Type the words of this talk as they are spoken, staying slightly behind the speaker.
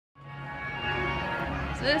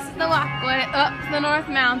So this is the walkway up the North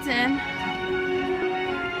Mountain. Is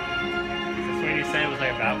this where you said it was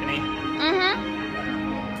like a balcony? Mm-hmm.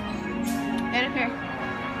 Right up here.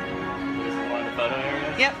 This is one of the photo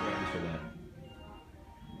areas? Yep.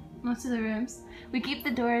 Most of the rooms. We keep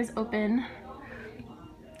the doors open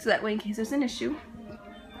so that way in case there's an issue.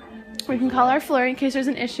 We can call our floor in case there's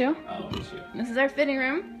an issue. This is our fitting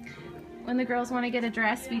room. When the girls want to get a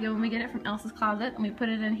dress, we go and we get it from Elsa's closet and we put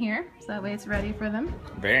it in here so that way it's ready for them.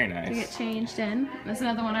 Very nice. To get changed in. That's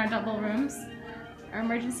another one of our double rooms. Our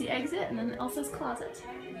emergency exit and then Elsa's closet.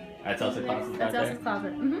 That's Elsa's closet. That's Elsa's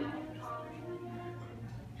closet. Mm-hmm.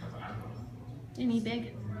 Any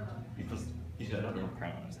big? You should have a little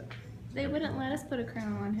crown on his head. They wouldn't let us put a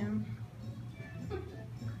crown on him.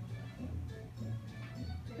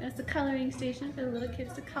 That's the coloring station for the little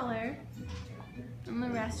kids to color. And the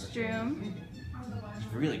restroom. It's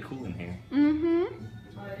really cool in here. Mm-hmm.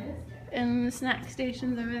 And the snack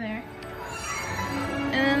station's over there.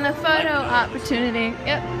 And then the photo opportunity.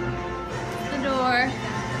 Yep. The door.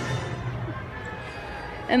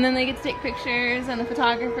 And then they get to take pictures and the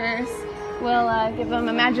photographers will give them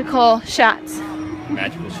a magical shot.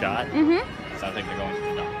 Magical shot? Mm-hmm. Sounds like they're going to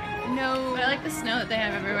the doctor. No, but I like the snow that they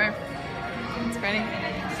have everywhere. It's pretty.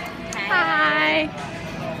 Hi.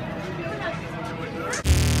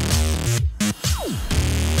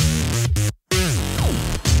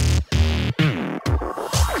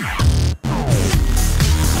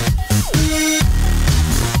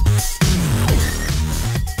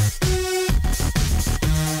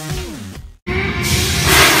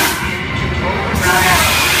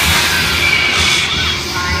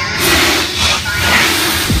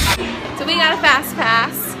 So we got a fast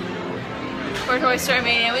pass for Toy Story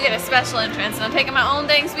Mania. We get a special entrance, and I'm taking my own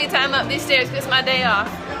dang sweet time up these stairs because it's my day off.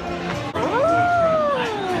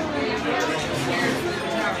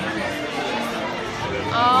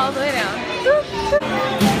 All the way down.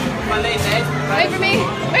 Wait for me!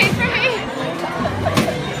 Wait for me!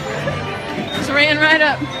 Just ran right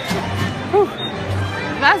up. Whew.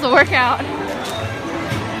 That's a workout.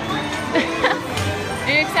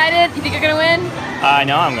 Are you excited? You think you're gonna win? I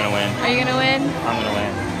know I'm gonna win. Are you gonna win? I'm gonna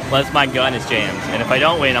win. Unless my gun is jammed. And if I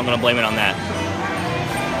don't win, I'm gonna blame it on that.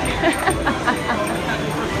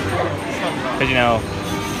 Because you know,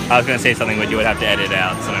 I was gonna say something, but you would have to edit it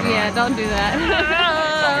out, so never mind. Yeah, don't do that.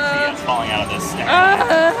 It's falling out of this stack.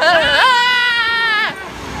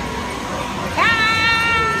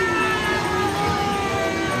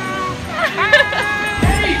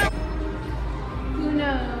 Who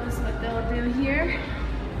knows what they'll do here?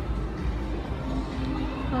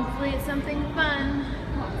 Hopefully it's something fun.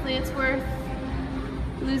 Hopefully it's worth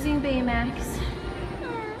losing Baymax.